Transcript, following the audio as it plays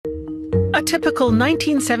A typical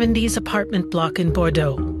 1970s apartment block in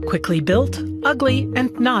Bordeaux, quickly built, ugly, and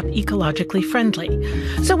not ecologically friendly.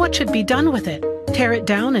 So what should be done with it? Tear it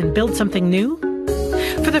down and build something new?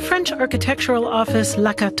 For the French architectural office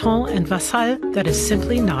Lacaton and Vassal, that is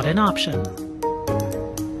simply not an option.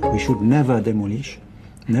 We should never demolish,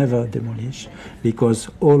 because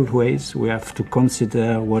always we have to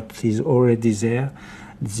consider what is already there,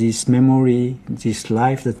 this memory, this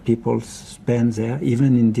life that people spend there,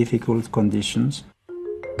 even in difficult conditions.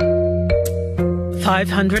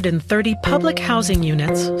 530 public housing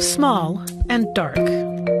units, small and dark.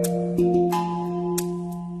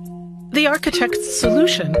 The architect's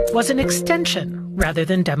solution was an extension rather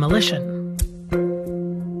than demolition.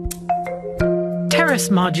 Terrace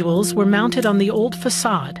modules were mounted on the old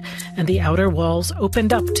facade, and the outer walls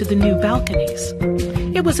opened up to the new balconies.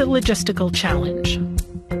 It was a logistical challenge.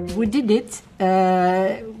 We did it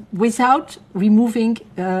without removing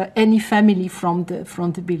any family from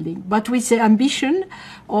the building, but with the ambition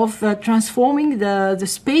of transforming the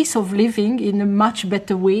space of living in a much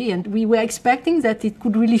better way. And we were expecting that it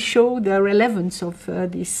could really show the relevance of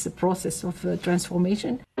this process of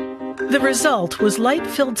transformation. The result was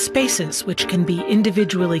light-filled spaces which can be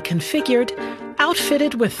individually configured,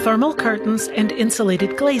 outfitted with thermal curtains and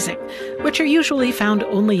insulated glazing, which are usually found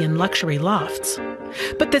only in luxury lofts.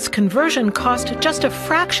 But this conversion cost just a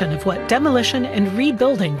fraction of what demolition and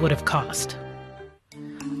rebuilding would have cost.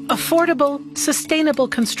 Affordable, sustainable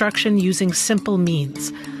construction using simple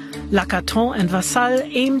means. Lacaton and Vassal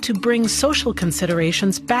aim to bring social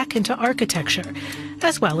considerations back into architecture,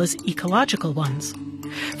 as well as ecological ones.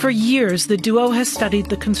 For years, the duo has studied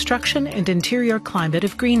the construction and interior climate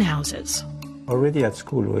of greenhouses. Already at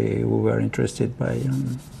school, we were interested by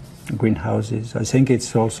greenhouses. I think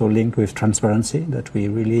it's also linked with transparency, that we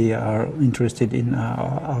really are interested in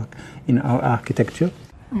our architecture.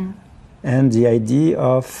 And the idea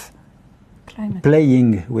of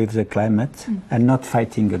playing with the climate and not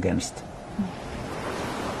fighting against.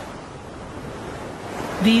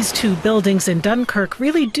 These two buildings in Dunkirk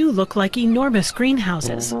really do look like enormous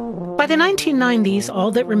greenhouses. By the 1990s,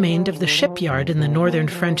 all that remained of the shipyard in the northern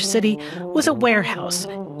French city was a warehouse,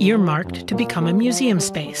 earmarked to become a museum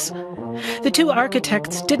space. The two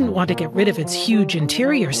architects didn't want to get rid of its huge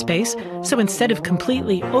interior space, so instead of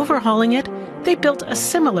completely overhauling it, they built a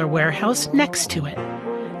similar warehouse next to it.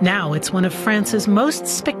 Now it's one of France's most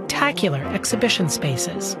spectacular exhibition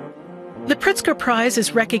spaces. The Pritzker Prize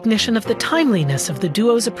is recognition of the timeliness of the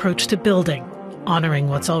duo's approach to building, honoring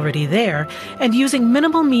what's already there and using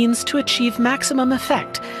minimal means to achieve maximum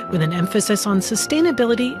effect, with an emphasis on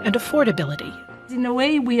sustainability and affordability. In a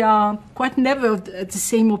way, we are quite never at the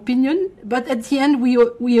same opinion, but at the end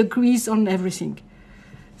we agree on everything.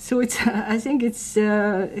 So I think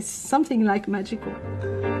it's something like magical.